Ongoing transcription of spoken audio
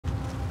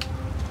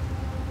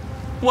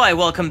Why,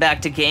 welcome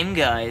back to Game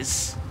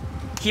Guys.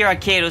 Here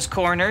at Kato's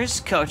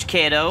Corners, Coach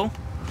Kato.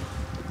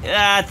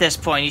 At this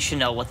point, you should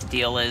know what the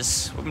deal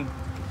is. I'm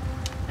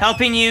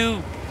helping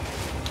you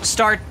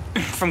start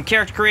from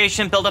character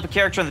creation, build up a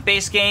character in the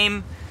base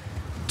game,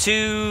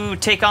 to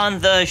take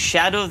on the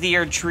Shadow of the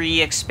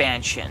Erdtree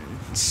expansion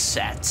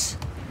set.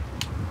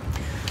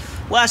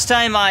 Last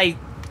time I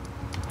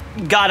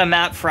got a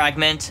map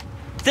fragment.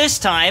 This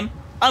time,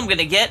 I'm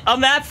gonna get a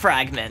map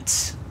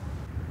fragment.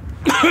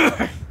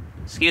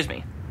 Excuse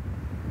me.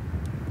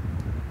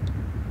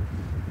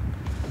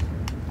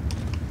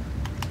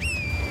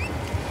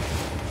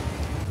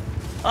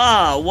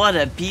 Ah, what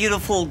a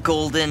beautiful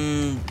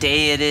golden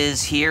day it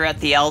is here at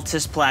the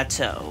Altus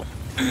Plateau.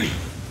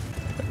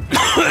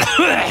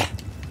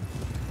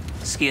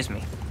 Excuse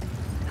me.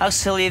 How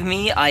silly of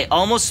me, I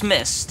almost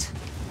missed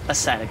a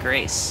side of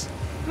grace.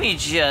 Let me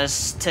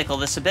just tickle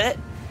this a bit.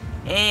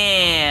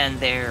 And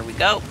there we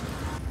go.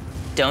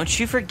 Don't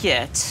you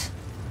forget,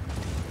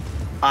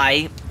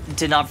 I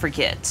did not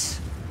forget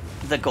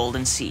the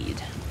golden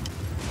seed.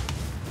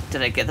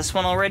 Did I get this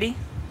one already?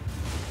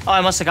 Oh,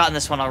 I must have gotten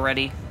this one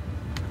already.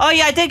 Oh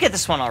yeah, I did get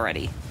this one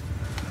already.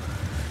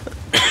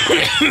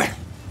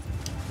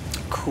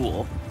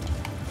 Cool.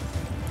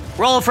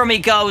 Roll for me,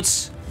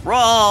 goats!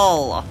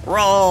 Roll!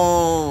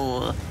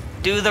 Roll!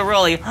 Do the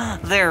rolling.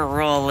 They're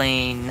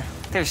rolling.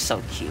 They're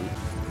so cute.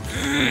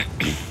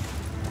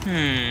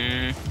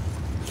 I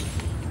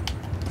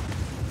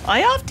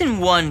often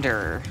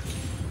wonder...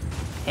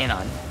 Hang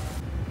on.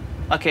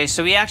 Okay,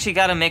 so we actually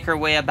gotta make our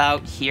way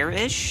about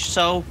here-ish,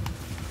 so...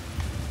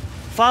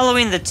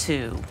 Following the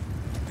two.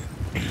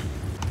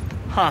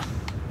 Huh.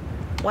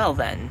 Well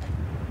then.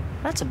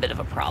 That's a bit of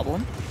a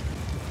problem.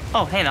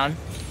 Oh, hang on.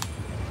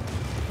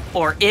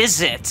 Or is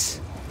it?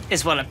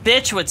 Is what a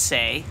bitch would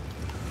say.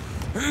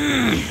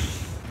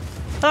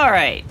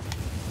 Alright.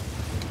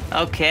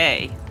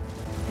 Okay.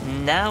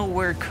 Now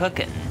we're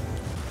cooking.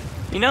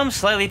 You know, I'm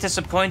slightly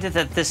disappointed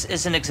that this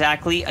isn't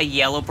exactly a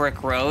yellow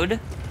brick road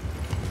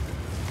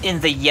in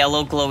the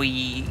yellow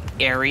glowy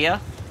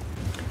area.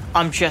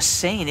 I'm just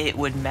saying it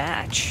would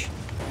match.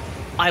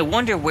 I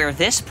wonder where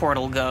this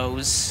portal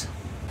goes.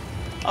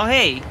 Oh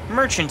hey,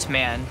 Merchant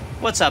Man.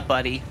 What's up,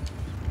 buddy?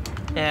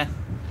 Eh.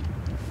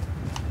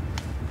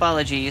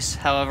 Apologies,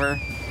 however.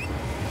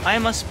 I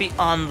must be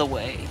on the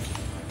way.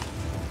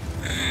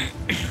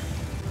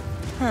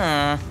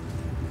 Huh.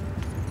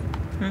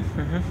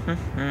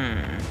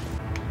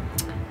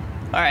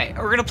 Alright,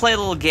 we're gonna play a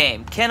little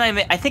game. Can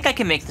I think I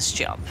can make this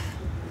jump.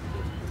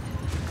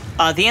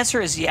 The answer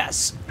is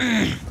yes.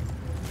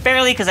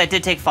 Barely, because I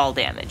did take fall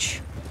damage.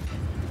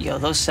 Yo,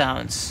 those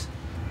sounds.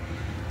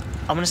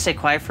 I'm gonna stay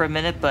quiet for a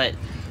minute, but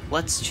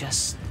let's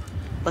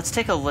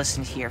take a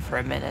listen here for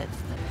a minute.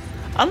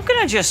 I'm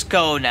gonna just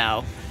go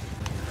now.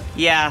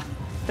 Yeah,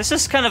 this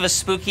is kind of a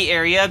spooky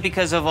area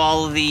because of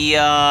all the,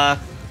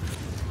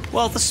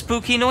 well, the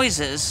spooky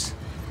noises.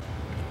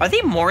 Are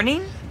they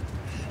mourning?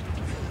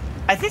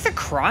 I think they're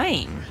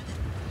crying.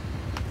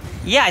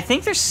 Yeah, I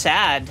think they're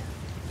sad.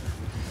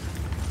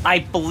 I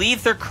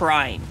believe they're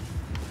crying.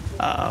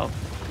 Uh-oh.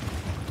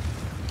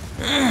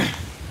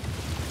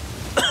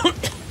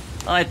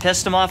 Oh, I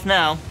pissed him off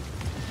now.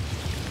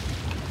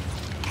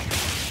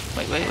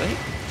 Wait.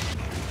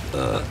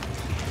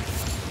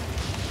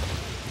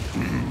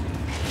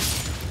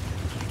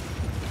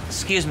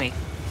 Excuse me.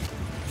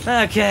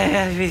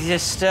 Okay, we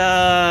just,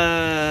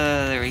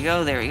 there we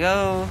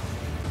go.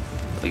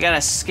 We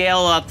gotta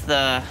scale up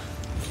the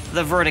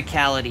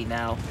verticality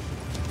now.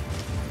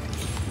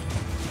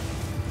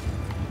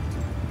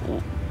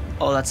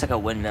 Oh, that's like a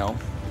windmill.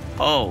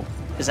 Oh,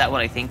 is that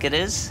what I think it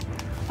is?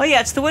 Oh yeah,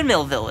 it's the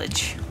Windmill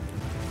Village.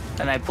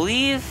 And I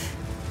believe...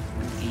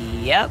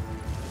 Yep.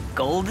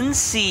 Golden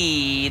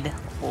Seed.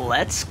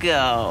 Let's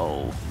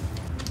go.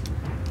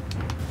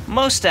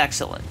 Most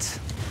excellent.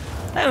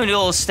 I'm gonna do a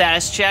little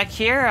status check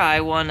here.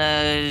 I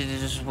wanna...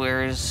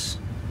 Where's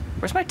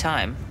my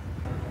time?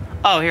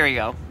 Oh, here we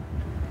go.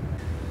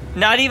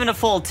 Not even a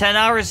full 10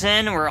 hours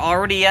in, we're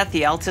already at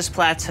the Altus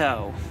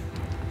Plateau.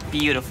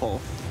 Beautiful.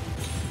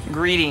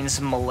 Greetings,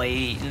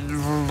 m'lady.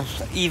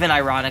 Even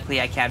ironically,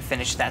 I can't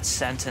finish that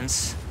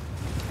sentence.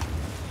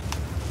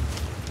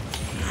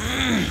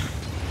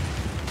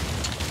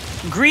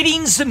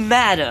 Greetings,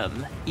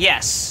 madam.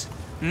 Yes,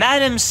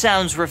 madam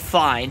sounds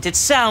refined. It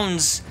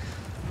sounds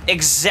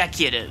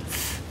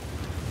executive.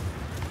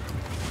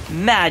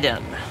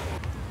 Madam.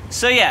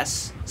 So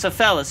yes, so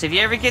fellas, if you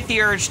ever get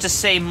the urge to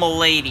say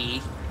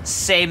m'lady,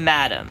 say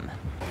madam.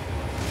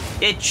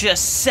 It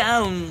just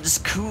sounds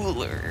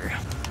cooler.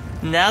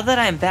 Now that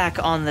I'm back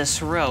on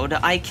this road,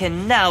 I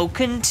can now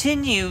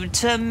continue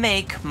to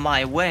make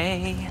my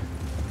way.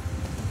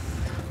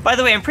 By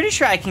the way, I'm pretty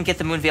sure I can get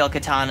the Moonveil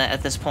Katana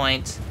at this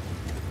point,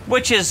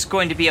 which is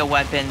going to be a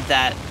weapon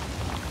that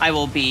I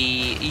will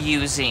be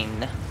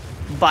using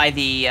by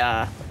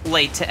the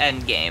late to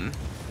end game.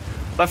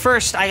 But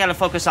first, I gotta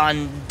focus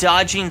on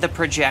dodging the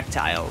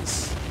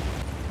projectiles.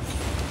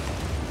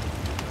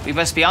 We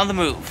must be on the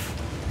move.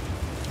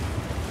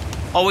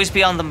 Always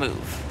be on the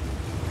move.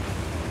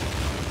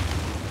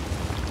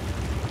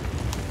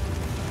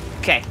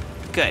 Okay,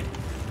 good.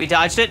 We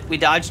dodged it. We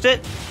dodged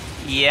it.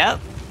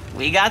 Yep,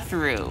 we got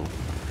through.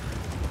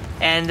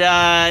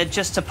 And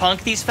just to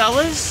punk these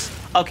fellas.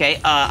 Okay,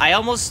 I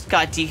almost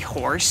got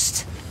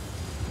dehorsed.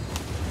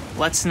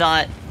 Let's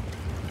not...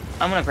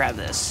 I'm gonna grab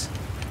this.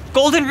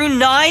 Golden Rune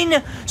 9!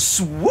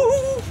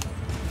 Swoo!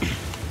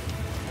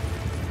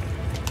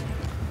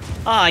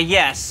 Ah,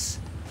 yes.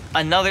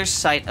 Another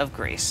Site of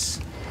Grace.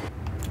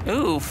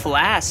 Ooh,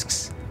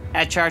 flasks.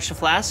 Add charge to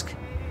flask.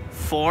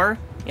 4.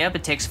 Yep,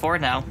 it takes 4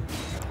 now.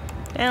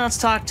 And let's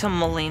talk to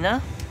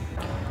Melina.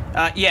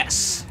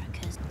 Yes.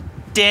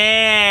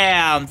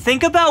 Damn!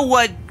 Think about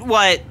what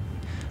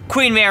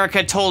Queen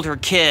Marika told her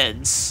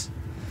kids.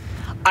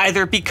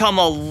 Either become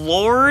a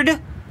lord,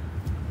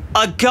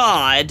 a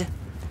god,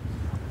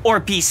 or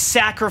be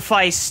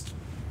sacrificed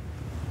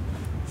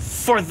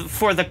for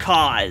the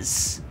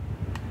cause.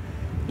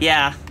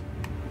 Yeah.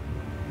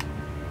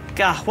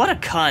 God, what a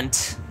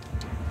cunt.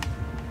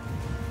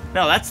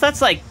 No, that's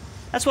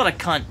what a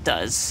cunt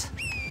does.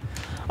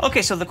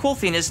 Okay, so the cool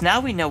thing is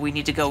now we know we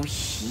need to go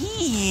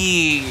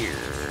here.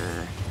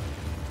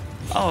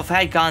 Oh, if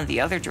I had gone the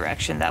other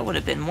direction, that would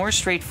have been more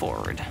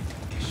straightforward.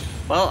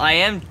 Well, I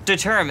am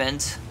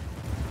determined.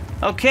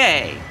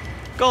 Okay.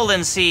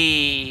 Golden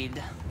seed.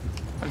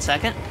 1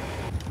 second.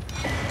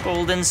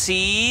 Golden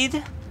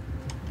seed.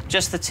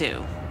 Just the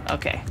 2.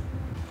 Okay.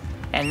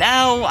 And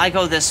now I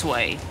go this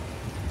way.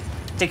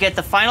 To get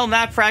the final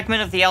map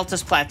fragment of the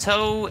Altus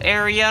Plateau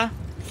area.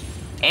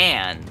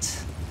 And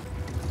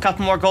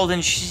couple more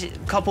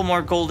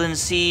golden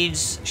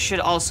seeds should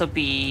also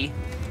be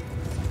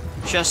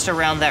just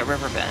around that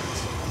river bend.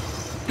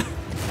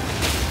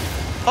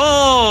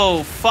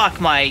 Oh, fuck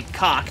my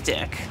cock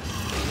dick.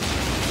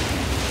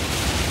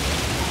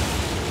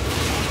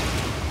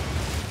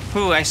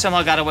 Ooh, I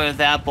somehow got away with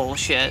that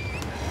bullshit.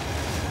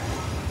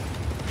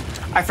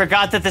 I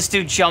forgot that this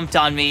dude jumped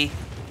on me.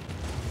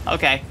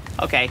 Okay,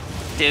 okay.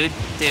 Dude.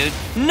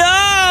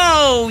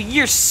 No!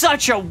 You're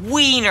such a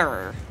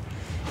wiener!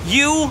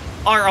 You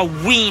are a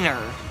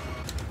wiener.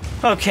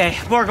 Okay,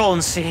 more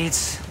golden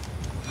seeds.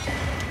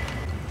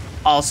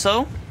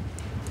 Also,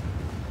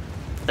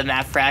 the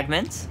map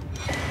fragment.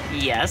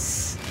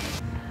 Yes.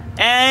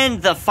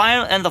 And the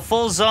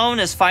full zone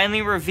is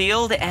finally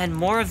revealed, and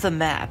more of the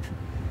map.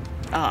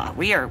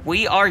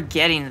 We are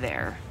getting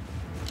there.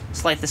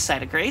 Let's light the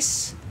Site of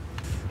Grace.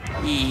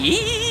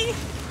 Yee.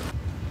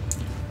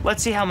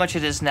 Let's see how much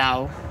it is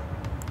now.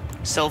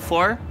 Still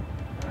 4?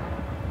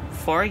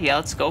 4? Yeah,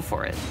 let's go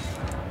for it.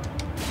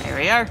 There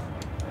we are.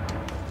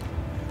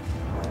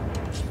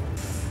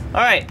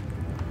 Alright.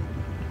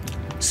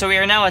 So we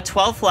are now at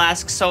 12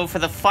 flasks, so for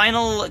the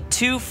final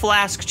 2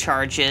 flask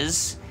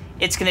charges,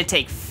 it's gonna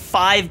take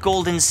 5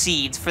 golden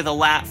seeds for the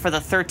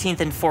 13th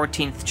and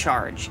 14th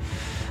charge.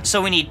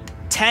 So we need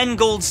 10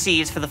 gold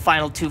seeds for the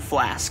final 2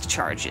 flask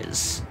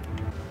charges.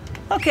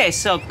 Okay,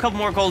 so a couple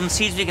more golden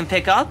seeds we can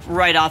pick up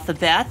right off the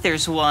bat.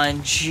 There's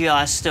one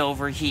just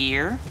over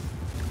here.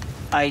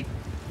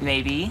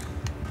 Maybe.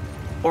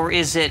 Or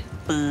is it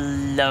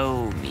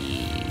below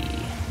me?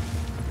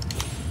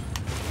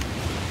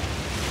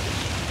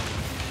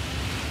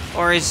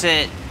 Or is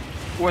it...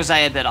 was I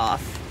a bit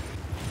off?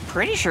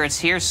 Pretty sure it's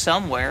here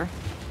somewhere.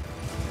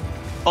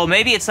 Oh,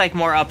 maybe it's like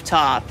more up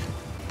top.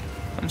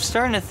 I'm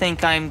starting to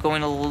think I'm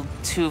going a little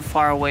too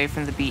far away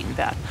from the beaten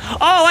path.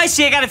 Oh, I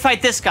see, I gotta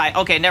fight this guy.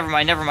 Okay, never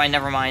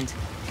mind.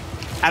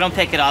 I don't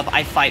pick it up,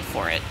 I fight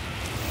for it.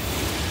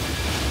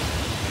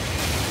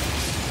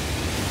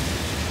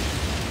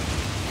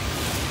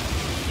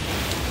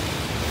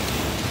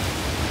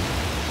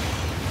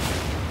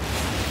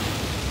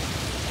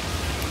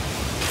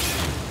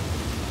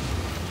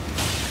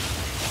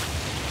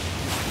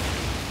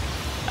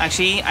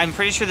 Actually, I'm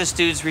pretty sure this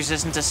dude's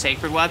resistant to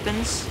sacred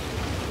weapons.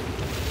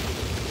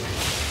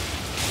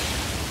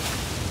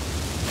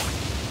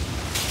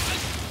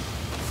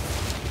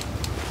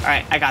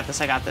 Alright, I got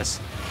this. I got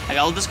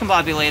all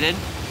discombobulated.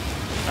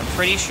 I'm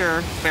pretty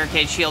sure.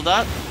 Barricade shield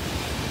up.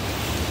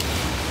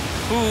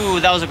 Ooh,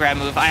 that was a grab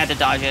move. I had to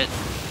dodge it.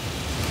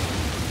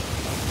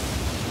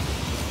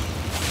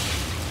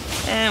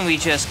 And we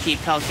just keep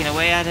pelting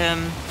away at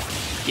him.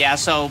 Yeah,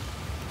 so...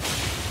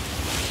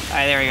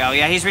 Alright, there we go.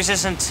 Yeah, he's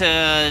resistant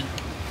to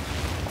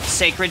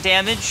sacred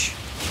damage.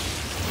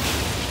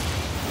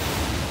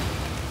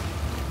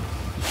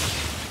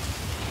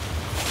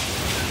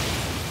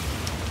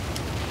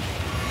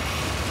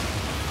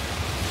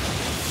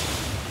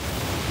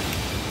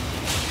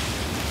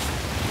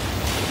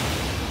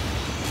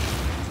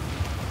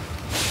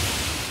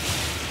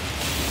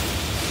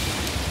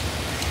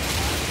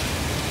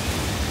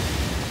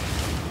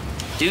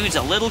 Dude's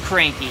a little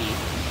cranky.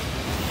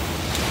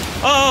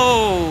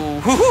 Oh!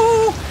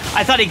 Woohoo!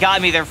 I thought he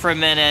got me there for a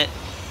minute.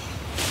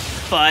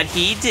 But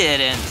he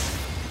didn't.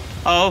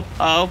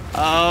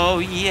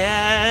 Oh,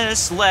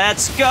 yes!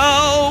 Let's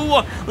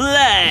go!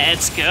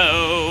 Let's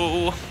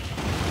go!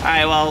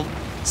 Alright, well,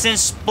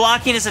 since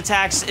blocking his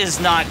attacks is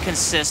not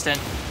consistent,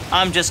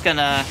 I'm just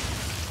gonna...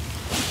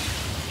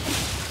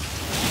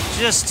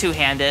 just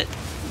two-hand it,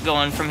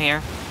 going from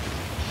here.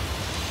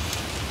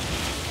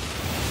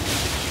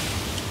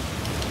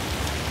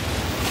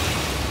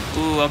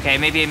 Ooh, okay,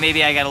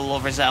 maybe I got a little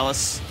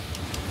overzealous.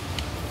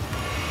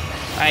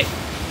 Alright.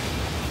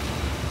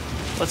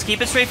 Let's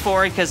keep it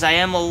straightforward, because I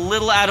am a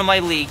little out of my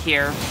league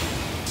here.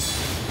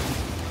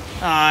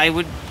 It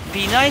would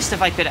be nice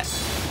if I could...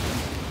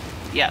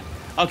 Yeah.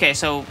 Okay,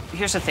 so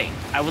here's the thing.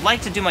 I would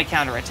like to do my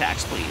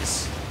counterattacks,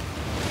 please.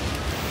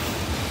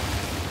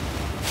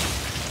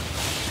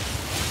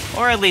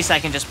 Or at least I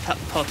can just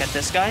poke at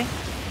this guy.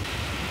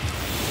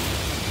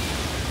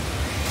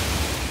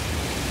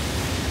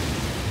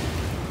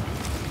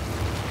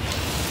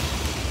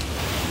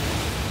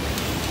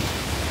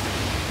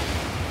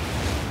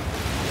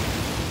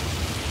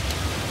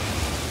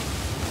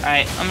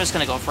 Alright, I'm just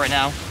gonna go for it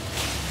now.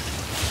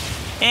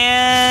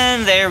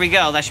 And there we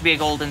go. That should be a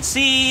golden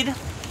seed.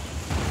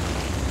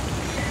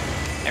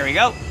 There we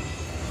go.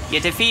 You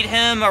defeat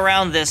him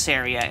around this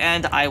area,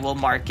 and I will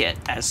mark it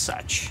as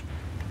such.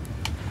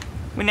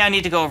 We now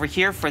need to go over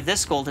here for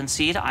this golden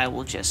seed. I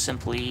will just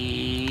simply...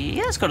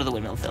 Yeah, let's go to the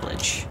Windmill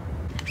Village.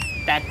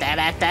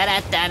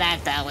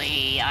 Da-da-da-da-da-da-da,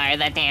 we are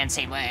the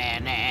dancing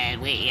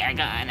women. We are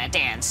gonna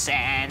dance,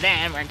 and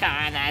then we're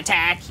gonna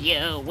attack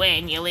you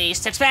when you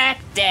least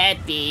expect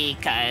it,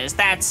 because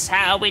that's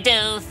how we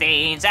do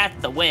things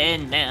at the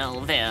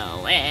Windmill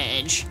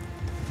Village.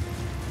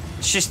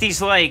 It's just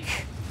these,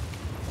 like...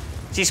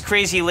 These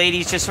crazy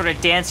ladies just sort of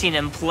dancing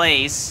in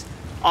place,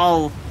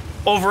 all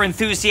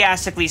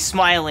over-enthusiastically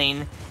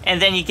smiling,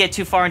 and then you get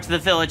too far into the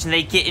village and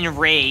they get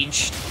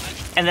enraged,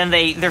 and then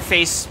their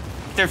face,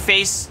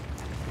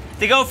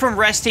 they go from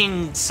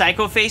resting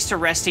psycho face to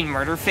resting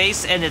murder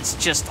face, and it's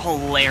just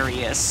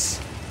hilarious.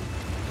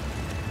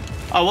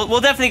 Oh, we'll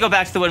definitely go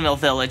back to the Windmill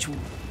Village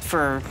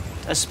for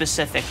a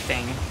specific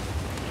thing.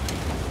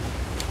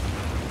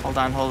 Hold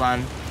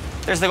on.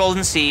 There's the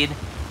golden seed.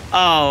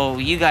 Oh,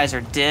 you guys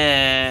are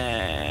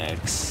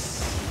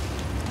dicks.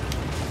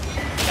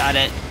 Got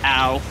it.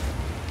 Ow.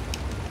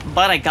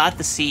 But I got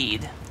the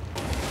seed.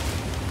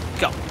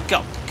 Go.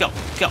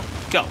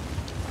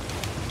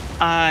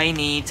 I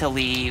need to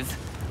leave.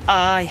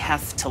 I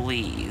have to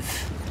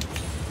leave.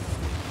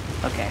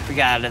 Okay, we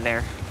got out of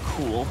there.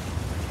 Cool.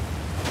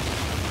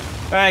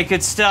 Alright,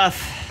 good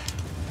stuff.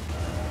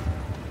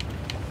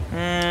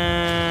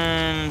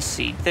 And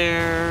seed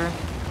there.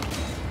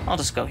 I'll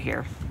just go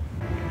here.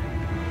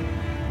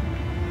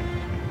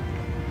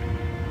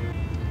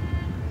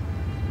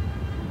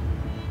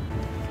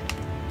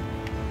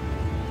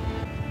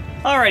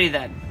 Alrighty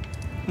then.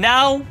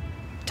 Now,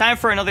 time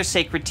for another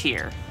sacred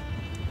tier.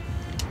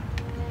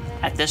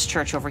 At this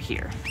church over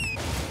here.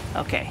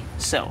 Okay,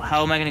 so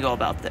how am I gonna go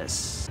about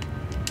this?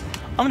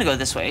 I'm gonna go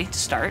this way to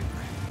start.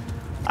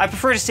 I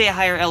prefer to stay a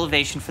higher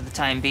elevation for the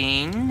time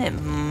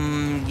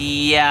being.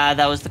 Yeah,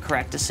 that was the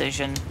correct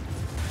decision.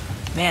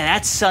 Man,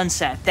 that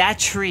sunset, that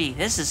tree,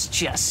 this is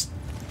just...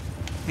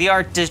 The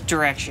art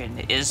direction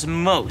is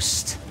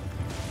most...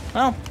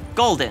 Well,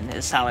 golden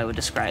is how I would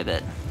describe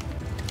it.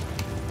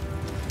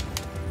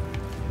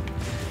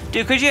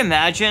 Dude, could you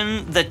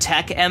imagine the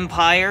tech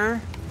empire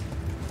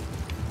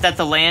that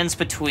the lands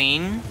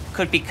between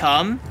could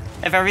become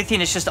if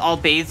everything is just all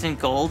bathed in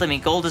gold? I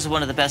mean, gold is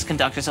one of the best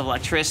conductors of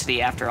electricity,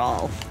 after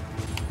all.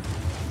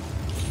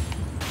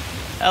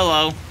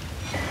 Hello.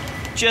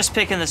 Just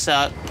picking this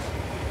up.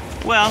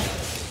 Well,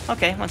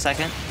 okay, 1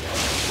 second.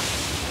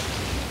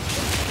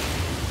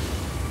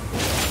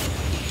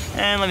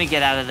 And let me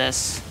get out of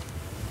this.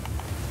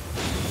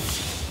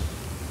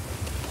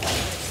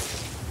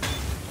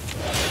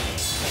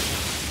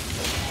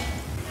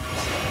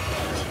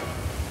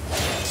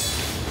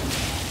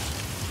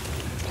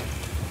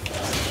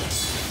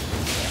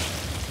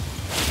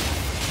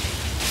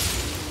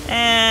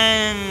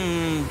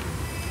 And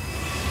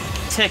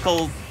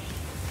tickle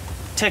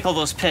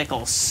those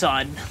pickles,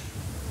 son.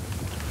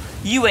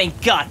 You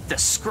ain't got the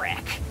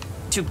scrack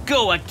to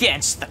go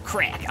against the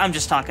crack. I'm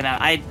just talking out.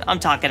 I'm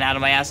talking out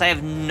of my ass. I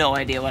have no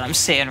idea what I'm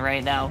saying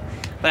right now,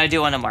 but I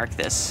do want to mark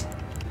this.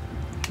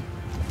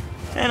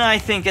 And I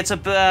think it's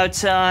about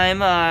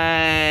time.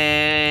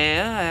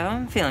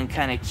 I'm feeling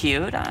kind of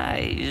cute.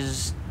 I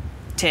just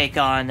take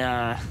on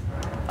a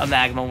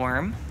magma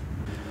worm.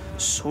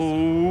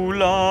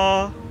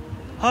 Sola.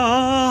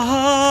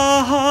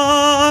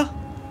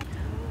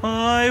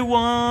 I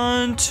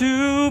want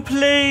to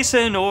place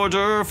an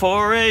order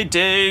for a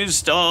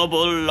day's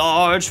double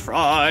large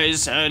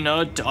fries and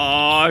a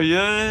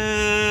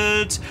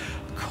diet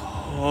Coke.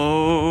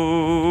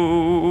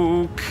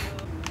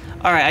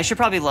 Alright, I should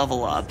probably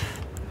level up.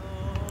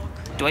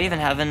 Do I even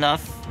have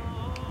enough?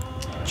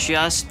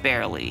 Just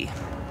barely.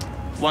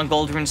 1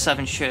 gold rune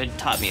 7 should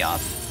top me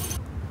off.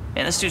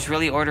 Man, this dude's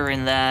really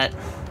ordering that.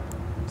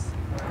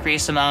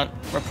 Increase amount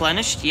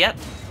replenished. Yep,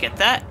 get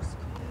that.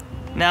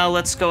 Now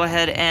let's go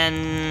ahead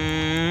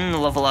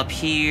and level up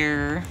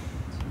here.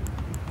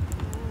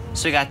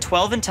 So we got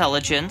 12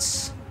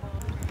 intelligence.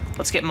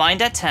 Let's get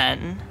mind at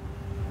 10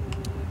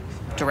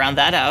 to round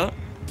that out.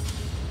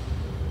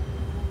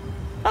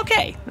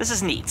 Okay, this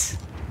is neat.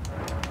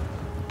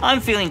 I'm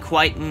feeling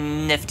quite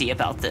nifty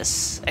about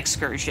this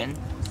excursion.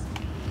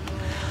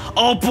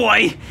 Oh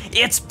boy,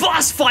 it's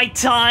boss fight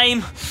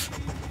time!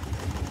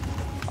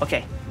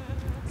 Okay,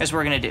 here's what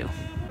we're gonna do.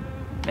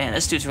 Man,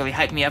 this dude's really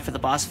hyped me up for the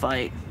boss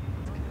fight.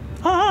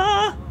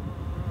 Ah!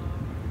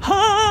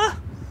 Ah!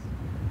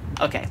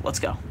 Okay, let's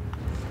go.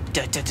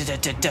 It's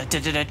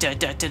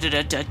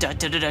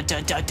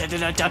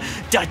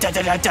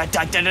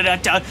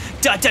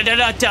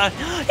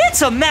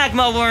a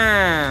magma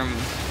worm!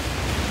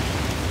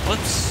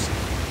 Whoops.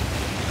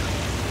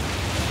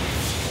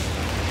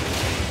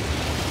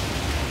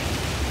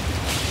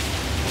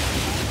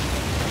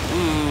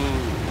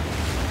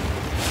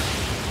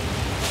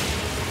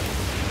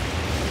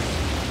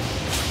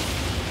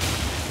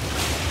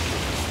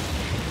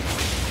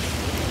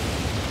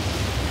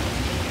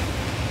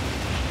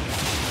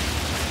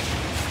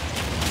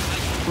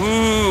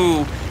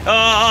 Ooh.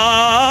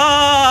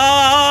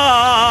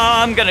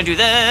 I'm gonna do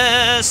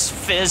this.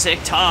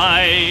 Physic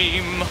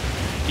time.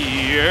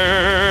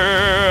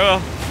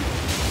 Yeah.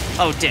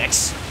 Oh,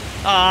 dicks.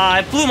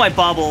 I blew my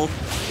bubble.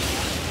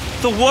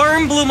 The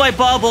worm blew my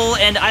bubble,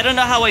 and I don't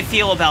know how I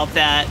feel about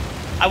that.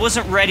 I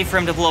wasn't ready for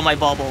him to blow my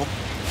bubble.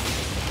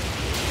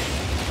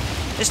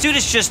 This dude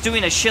is just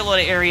doing a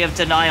shitload of area of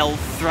denial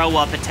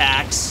throw-up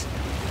attacks.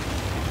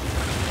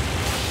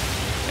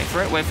 Wait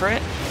for it, wait for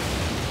it.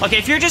 Okay,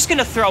 if you're just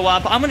gonna throw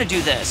up, I'm gonna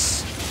do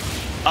this.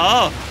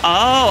 Oh,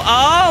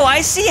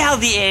 I see how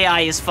the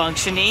AI is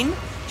functioning.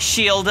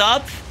 Shield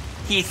up,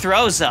 he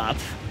throws up.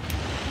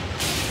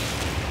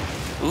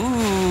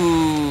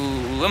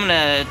 Ooh, I'm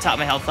gonna top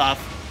my health off.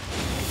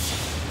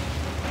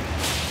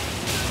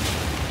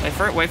 Wait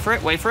for it, wait for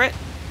it, wait for it.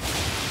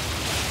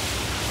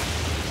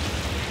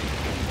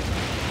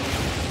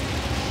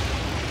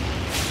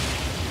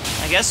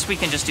 I guess we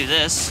can just do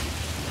this.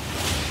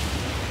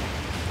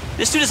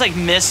 This dude is like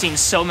missing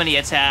so many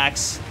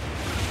attacks.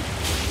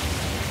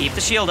 Keep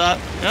the shield up.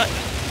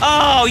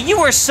 Oh, you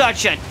are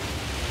such a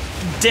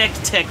dick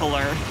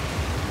tickler.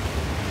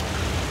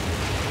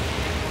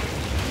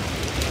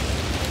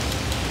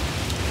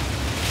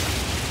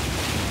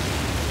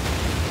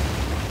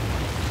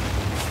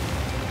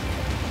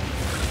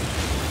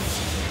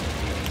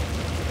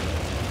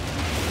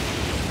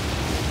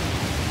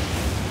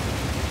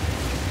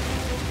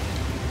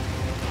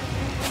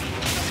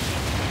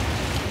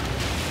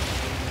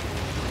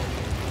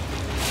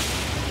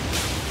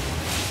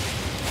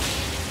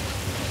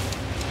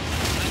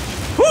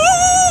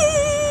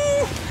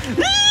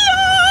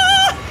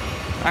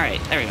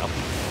 Alright, there we go.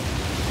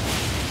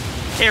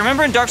 Hey,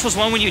 remember in Dark Souls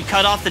 1 when you'd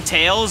cut off the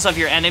tails of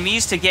your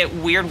enemies to get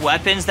weird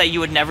weapons that you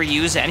would never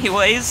use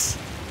anyways?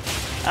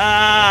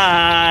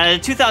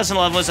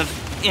 2011 was an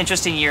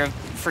interesting year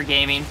for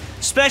gaming,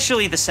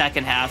 especially the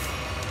second half,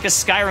 because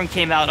Skyrim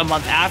came out a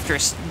month after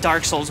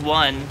Dark Souls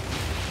 1.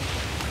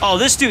 Oh,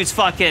 this dude's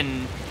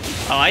fucking...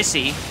 Oh, I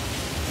see.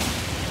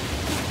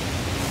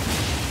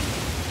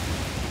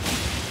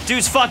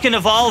 Dude's fucking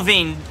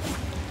evolving.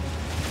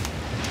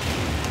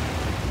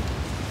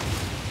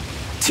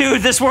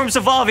 Dude, this worm's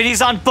evolving.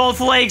 He's on both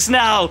legs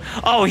now.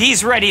 Oh,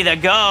 he's ready to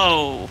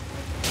go.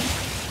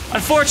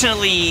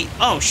 Unfortunately,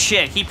 oh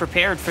shit, he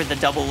prepared for the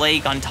double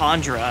leg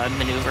entendre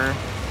maneuver.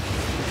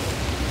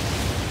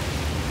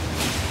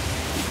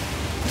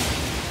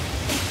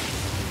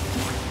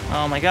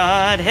 Oh my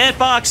god,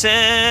 hitbox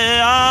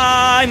it.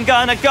 I'm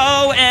gonna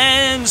go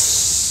and...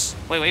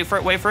 Wait for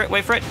it, wait for it,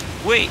 wait for it.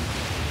 Wait.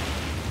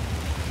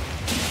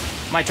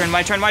 My turn,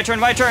 my turn, my turn,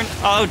 my turn.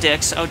 Oh,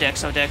 dicks, oh,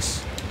 dicks, oh,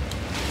 dicks.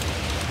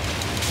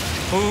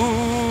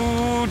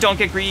 Ooh, don't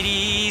get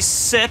greedy.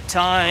 Sip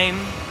time.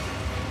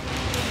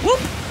 Whoop.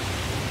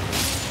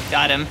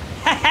 Got him.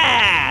 Ha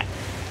ha!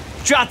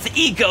 Drop the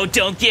ego,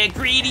 don't get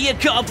greedy,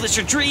 accomplish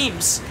your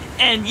dreams,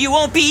 and you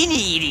won't be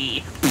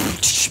needy.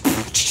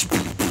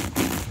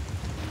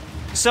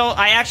 So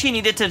I actually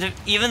needed to,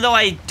 even though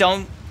I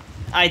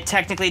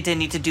technically didn't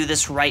need to do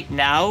this right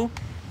now,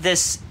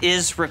 this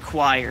is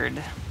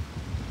required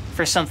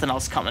for something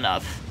else coming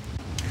up.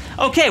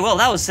 Okay, well,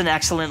 that was an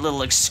excellent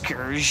little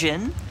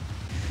excursion.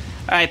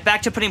 Alright,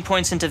 back to putting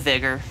points into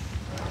Vigor.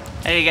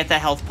 I gotta get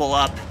that health pull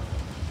up.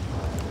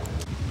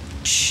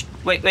 Shh,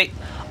 wait, wait.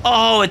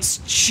 Oh, it's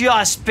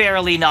just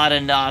barely not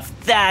enough.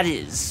 That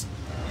is...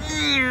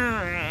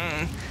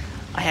 I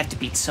have to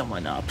beat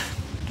someone up.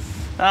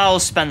 I'll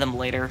spend them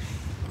later.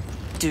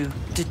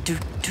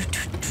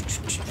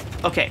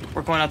 Okay,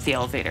 we're going up the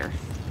elevator.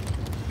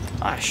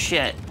 Ah,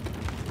 shit.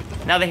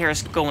 Now the hair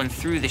is going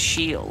through the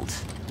shield.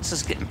 This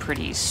is getting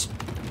pretty... This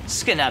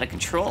is getting out of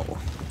control.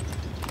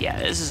 Yeah,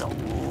 this is a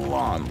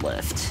long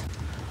lift.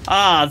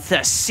 Ah,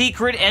 the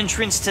secret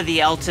entrance to the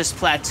Altus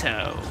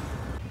Plateau.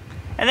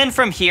 And then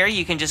from here,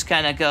 you can just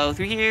kind of go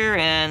through here,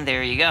 and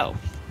there you go.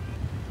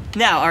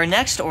 Now, our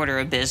next order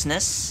of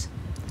business,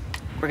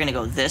 we're gonna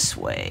go this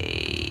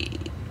way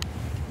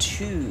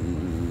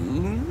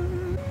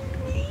to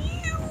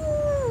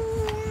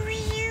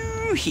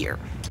here.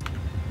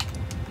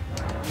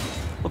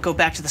 We'll go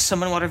back to the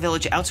Summonwater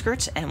Village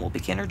outskirts, and we'll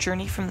begin our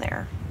journey from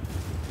there.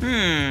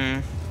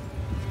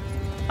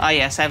 Ah,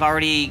 yes, I've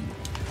already...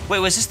 Wait,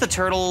 was this the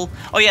turtle?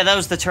 Oh, yeah, that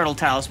was the turtle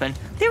talisman.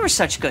 They were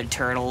such good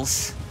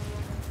turtles.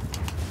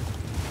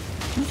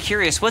 I'm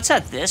curious, what's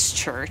at this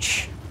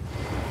church?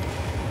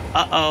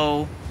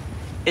 Uh-oh.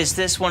 Is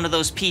this one of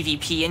those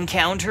PvP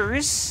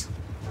encounters?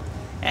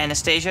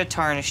 Anastasia,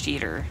 Tarnished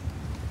Eater.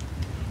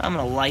 I'm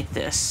gonna light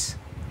this.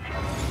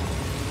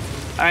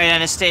 Alright,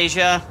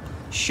 Anastasia.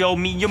 Show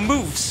me your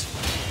moves.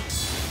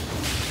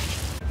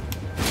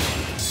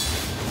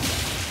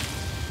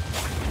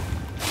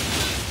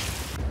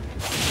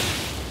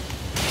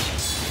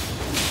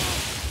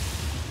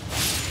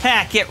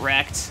 Ha! Get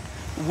wrecked.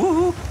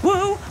 Woo,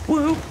 woo,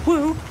 woo,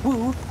 woo, woo,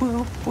 woo,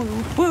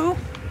 woo, woo.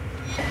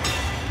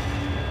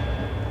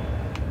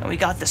 And we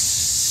got the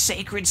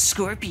Sacred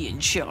Scorpion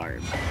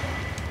Charm.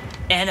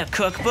 And a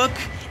cookbook.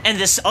 And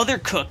this other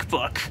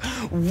cookbook.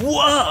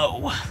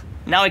 Whoa!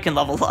 Now I can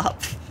level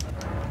up.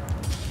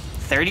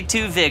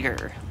 32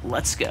 Vigor.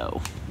 Let's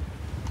go.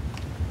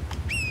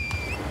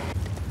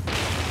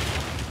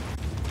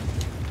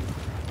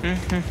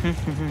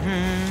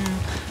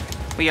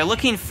 We are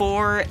looking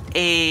for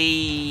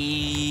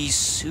a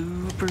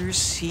super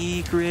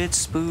secret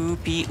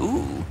spoopy...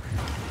 Ooh.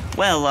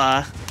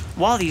 Well,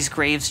 while these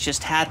graves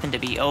just happen to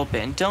be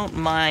open, don't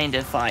mind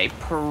if I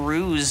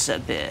peruse a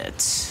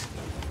bit.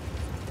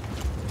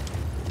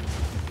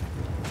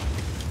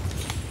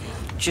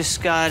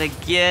 Just gotta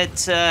get,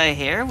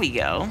 here we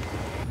go.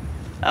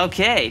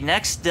 Okay,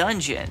 next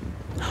dungeon.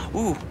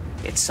 Ooh,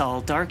 it's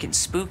all dark and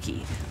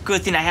spooky.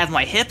 Good thing I have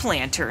my hip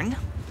lantern.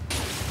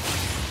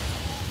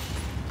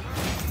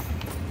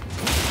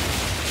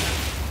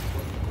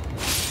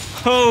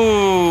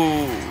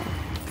 Oh!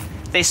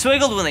 They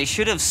swiggled when they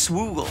should have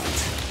swoogled.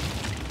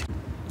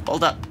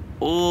 Hold up,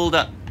 hold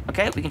up.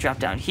 Okay, we can drop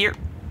down here.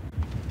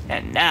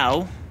 And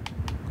now,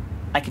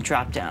 I can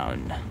drop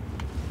down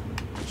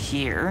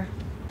here.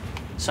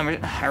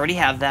 I already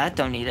have that,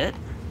 don't need it.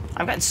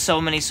 I've got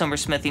so many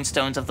Silversmithing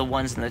Stones of the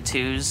 1s and the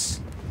 2s.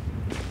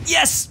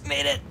 Yes!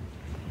 Made it!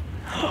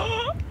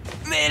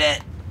 Made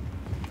it!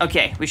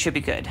 Okay, we should be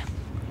good.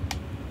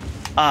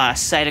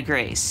 Site of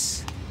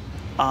Grace.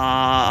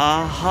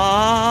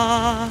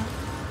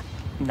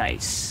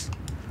 Nice.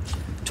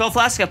 12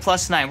 flasks got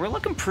 +9. We're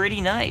looking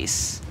pretty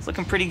nice. It's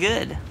looking pretty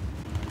good.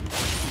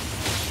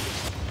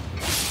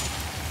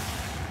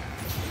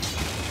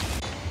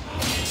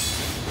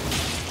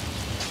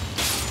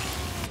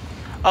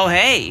 Oh,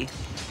 hey!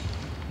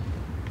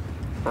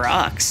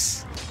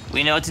 Rocks.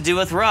 We know what to do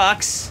with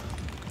rocks.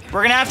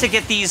 We're gonna have to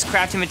get these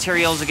crafting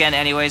materials again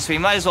anyway, so we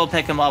might as well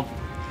pick them up.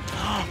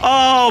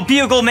 Oh,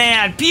 Bugle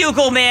Man!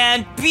 Bugle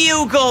Man!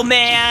 Bugle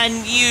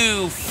Man!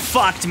 You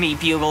fucked me,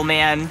 Bugle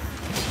Man.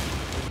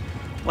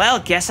 Well,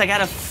 guess I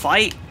gotta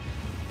fight.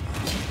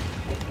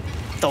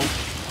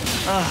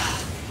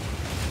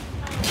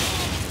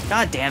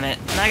 God damn it.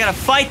 And I gotta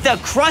fight the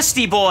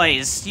Crusty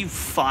Boys! You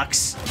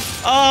fucks.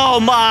 Oh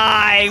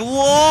my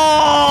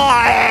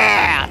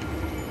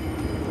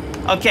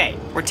lord! Okay,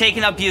 we're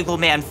taking up Bugle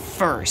Man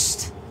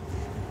first.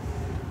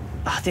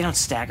 They don't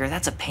stagger.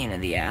 That's a pain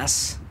in the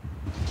ass.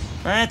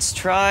 Let's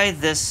try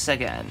this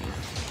again.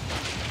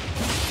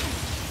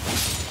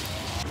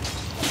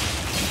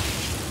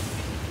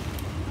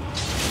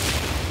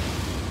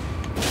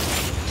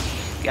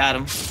 Got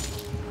him.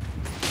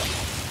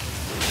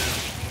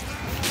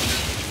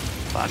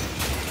 Fuck.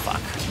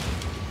 Fuck.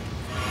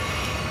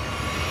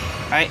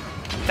 Alright,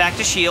 back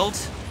to shield.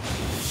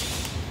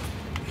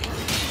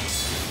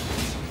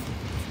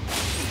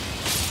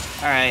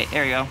 Alright,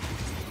 there we go.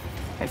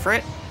 Wait for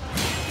it.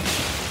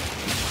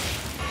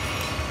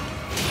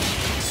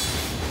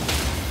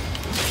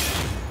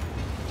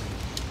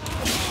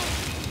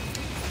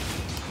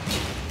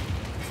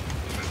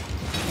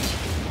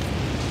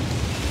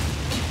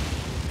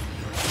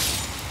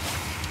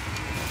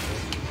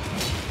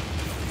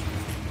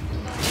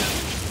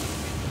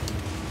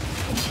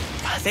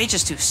 They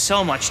just do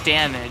so much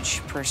damage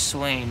per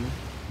swing.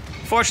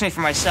 Fortunately for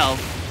myself,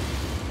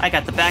 I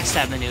got the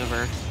backstab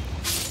maneuver.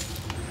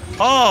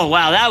 Oh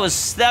wow, that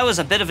was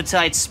a bit of a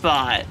tight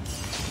spot.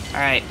 All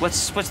right,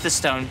 what's this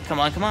stone? Come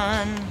on, come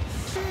on.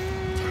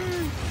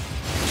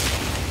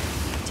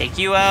 Take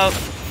you out.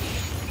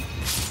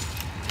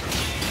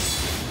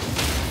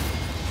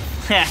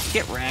 Heh,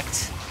 get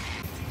wrecked.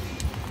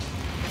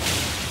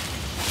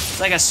 It's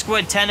like a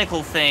squid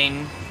tentacle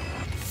thing.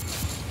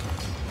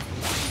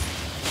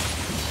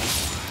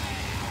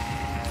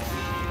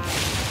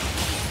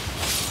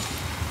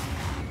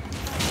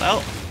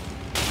 Well.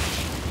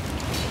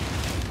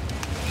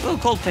 Ooh,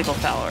 cold pickle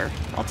flower.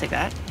 I'll take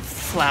that.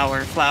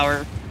 Flower.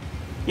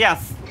 Yeah,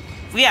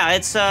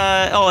 it's,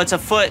 oh, it's a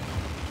foot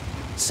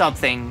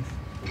something.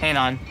 Hang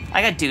on.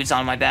 I got dudes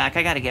on my back.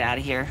 I gotta get out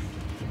of here.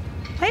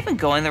 Am I even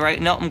going the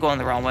right? No, I'm going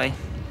the wrong way.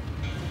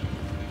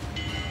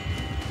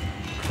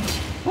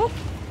 Whoop.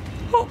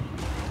 Whoop.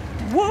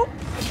 Whoop.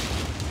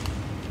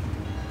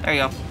 There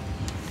you go.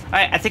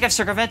 Alright, I think I've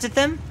circumvented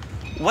them.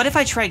 What if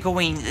I try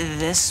going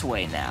this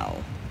way now?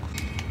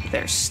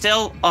 They're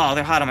still... Oh,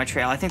 they're hot on my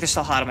trail. I think they're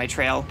still hot on my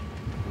trail.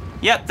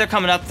 Yep, they're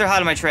coming up. They're hot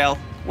on my trail.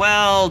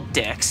 Well,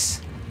 dicks.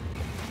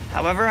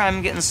 However,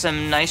 I'm getting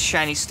some nice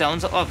shiny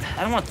stones. Oh,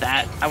 I don't want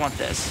that. I want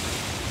this.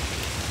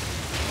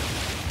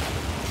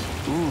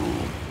 Ooh.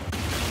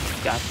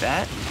 Got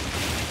that.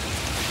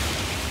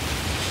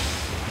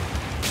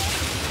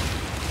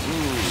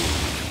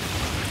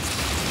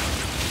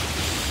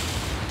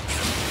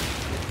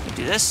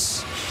 Do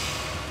this.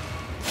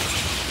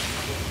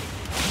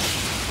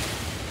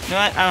 You know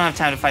what? I don't have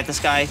time to fight this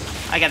guy.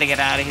 I gotta get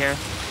out of here.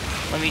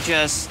 Let me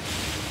just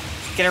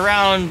get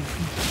around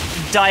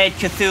Diet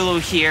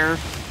Cthulhu here.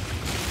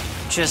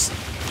 Just...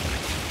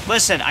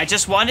 Listen, I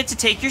just wanted to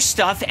take your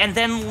stuff and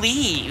then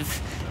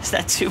leave. Is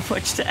that too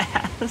much to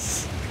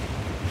ask?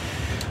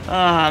 Oh,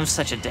 I'm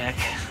such a dick.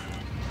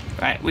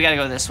 Alright, we gotta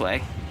go this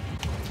way.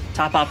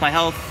 Top off my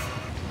health.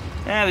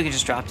 Yeah, we can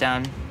just drop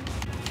down.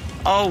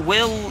 Oh,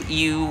 will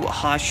you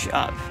hush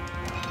up?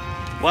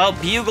 Well,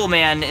 Bugle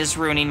Man is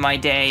ruining my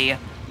day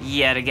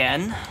yet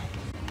again.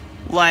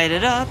 Light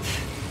it up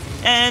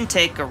and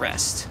take a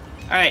rest.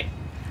 Alright,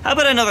 how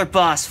about another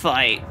boss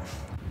fight?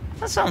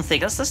 That's what I'm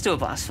thinking. Let's do a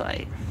boss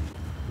fight.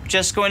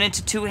 Just going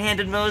into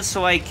two-handed mode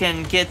so I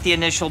can get the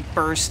initial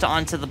burst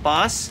onto the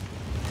boss.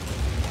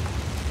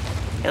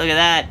 Hey, look at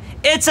that.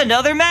 It's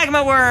another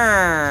magma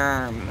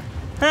worm!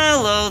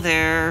 Hello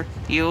there.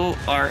 You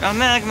are a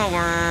magma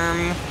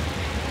worm.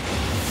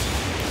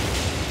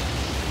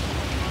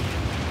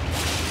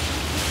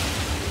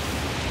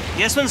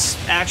 This one's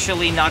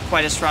actually not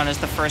quite as strong as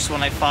the first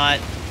one I fought.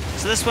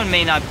 So this one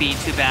may not be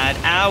too bad.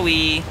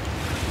 Owie.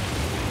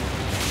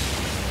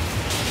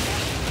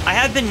 I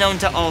have been known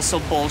to also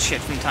bullshit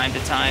from time to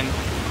time.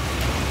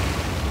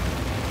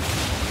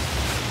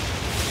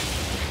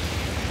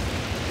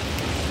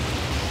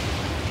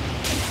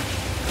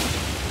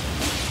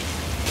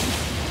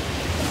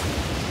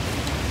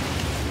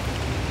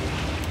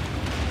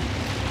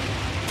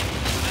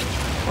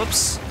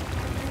 Whoops.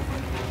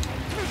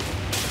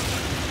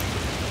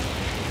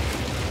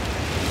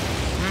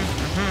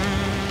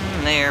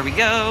 There we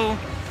go.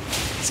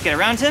 Let's get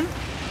around him.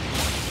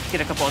 Get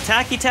a couple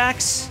attacky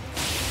attacks.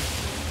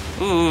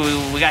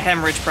 Ooh, we got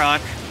hemorrhage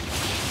proc.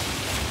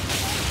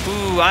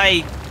 Ooh,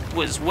 I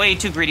was way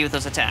too greedy with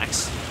those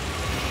attacks.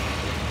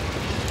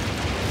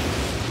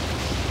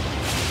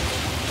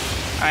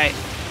 Alright.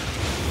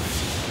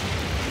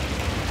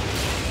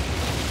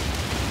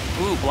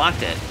 Ooh,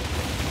 blocked it.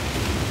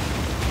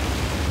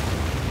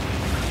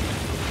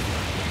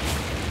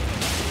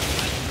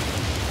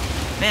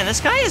 Man, this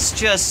guy is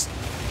just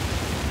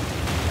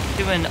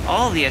doing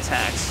all the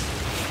attacks.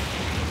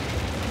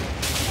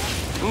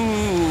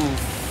 Ooh.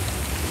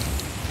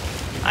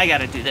 I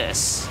gotta do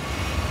this.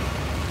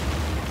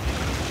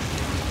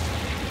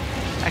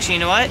 Actually, you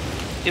know what?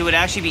 It would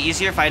actually be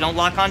easier if I don't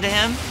lock onto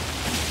him.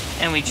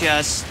 And we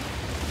just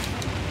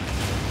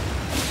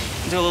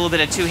do a little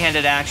bit of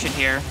two-handed action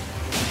here.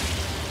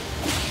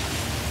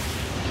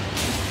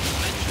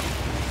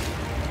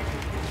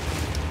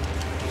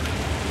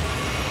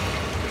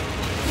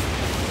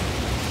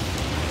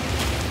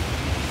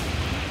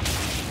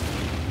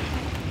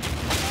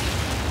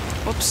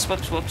 Whoops,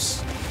 whoops,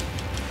 whoops.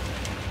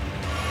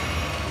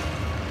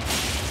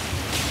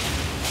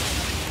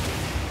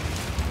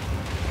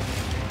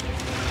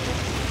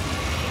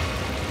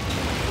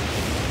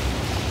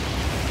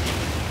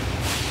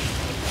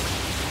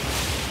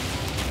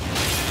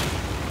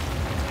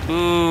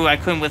 Ooh, I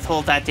couldn't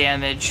withhold that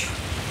damage.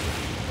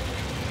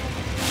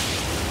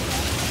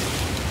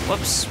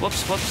 Whoops,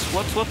 whoops, whoops,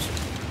 whoops, whoops.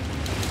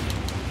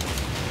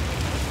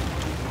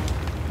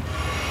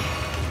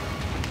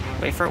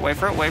 Wait for it, wait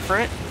for it, wait for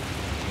it.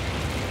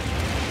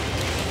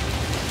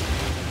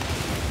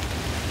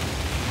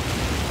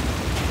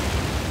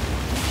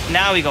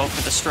 Now we go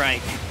for the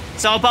strike.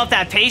 It's all about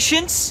that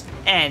patience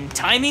and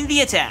timing the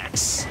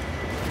attacks.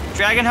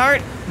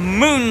 Dragonheart,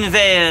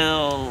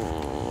 Moonveil.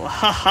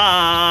 Ha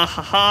ha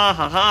ha ha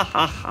ha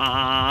ha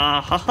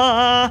ha ha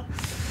ha.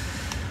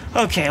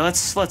 Okay,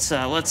 let's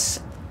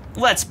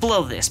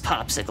blow this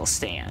popsicle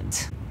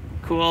stand.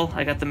 Cool,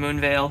 I got the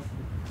Moonveil.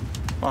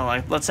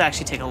 Well, let's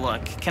actually take a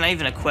look. Can I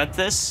even equip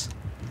this?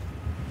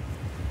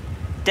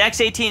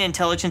 Dex 18,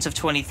 Intelligence of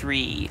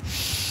 23.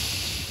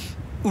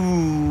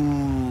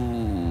 Ooh.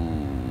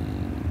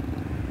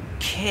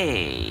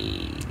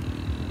 Okay.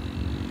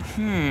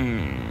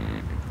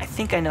 I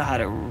think I know how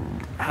to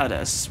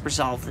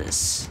resolve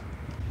this.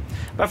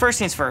 But first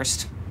things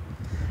first.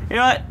 You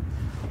know what?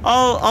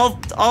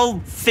 I'll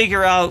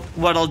figure out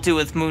what I'll do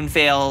with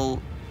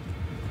Moonveil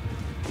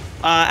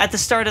at the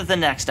start of the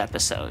next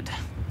episode.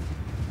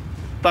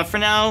 But for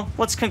now,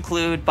 let's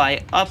conclude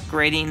by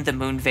upgrading the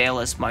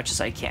Moonveil as much as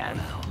I can.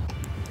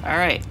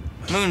 Alright,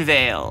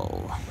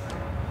 Moonveil.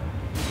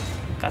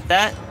 Got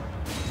that.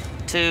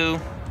 2,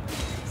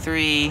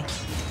 3,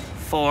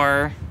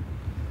 4.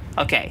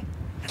 Okay,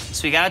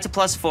 so we got it to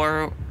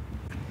 +4.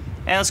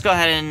 And let's go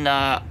ahead and,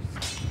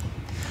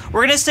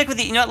 we're gonna stick with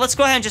the, you know what, let's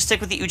go ahead and just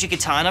stick with the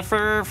Uji-Katana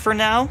for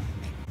now.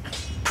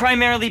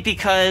 Primarily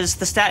because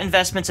the stat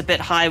investment's a bit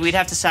high, we'd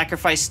have to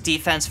sacrifice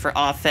defense for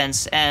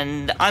offense,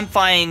 and I'm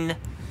fine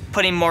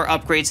putting more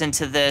upgrades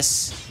into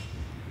this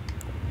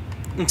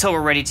until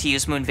we're ready to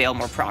use Moonveil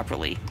more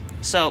properly.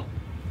 So,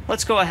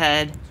 let's go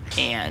ahead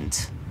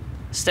and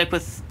stick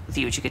with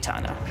the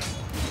Uji-Katana.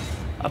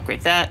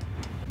 Upgrade that.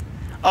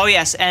 Oh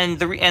yes,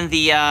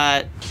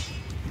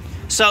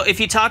 so if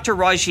you talk to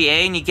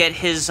Rajier and you get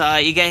his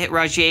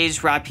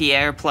Rajier's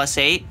Rapier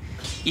 +8,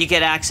 you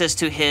get access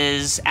to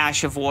his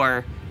Ash of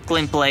War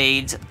Glint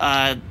Blade,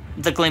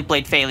 the Glint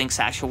Blade Phalanx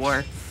Ash of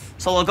War.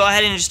 So we'll go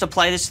ahead and just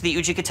apply this to the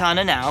Uji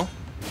Katana now.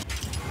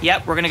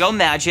 Yep, we're gonna go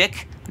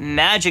magic.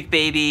 Magic,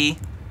 baby.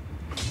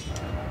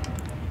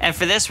 And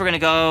for this, we're gonna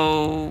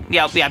go...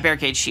 Yeah,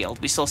 Barricade Shield.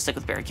 We still stick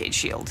with Barricade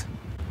Shield.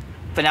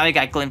 But now we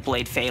got Glint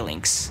Blade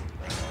Phalanx.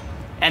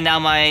 And now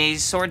my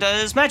sword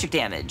does magic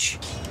damage.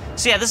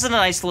 So yeah, this is a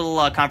nice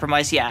little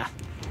compromise, yeah.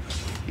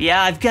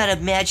 Yeah, I've got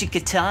a magic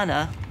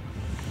katana.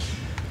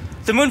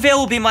 The Moonveil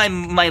will be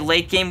my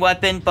late game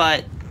weapon,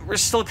 but we're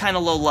still kind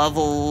of low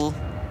level.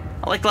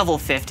 I like level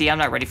 50. I'm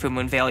not ready for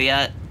Moonveil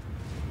yet.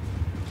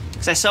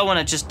 Because I still want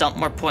to just dump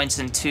more points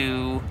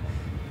into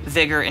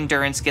Vigor,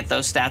 Endurance, get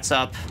those stats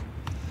up.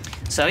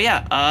 So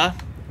yeah,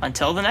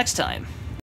 until the next time.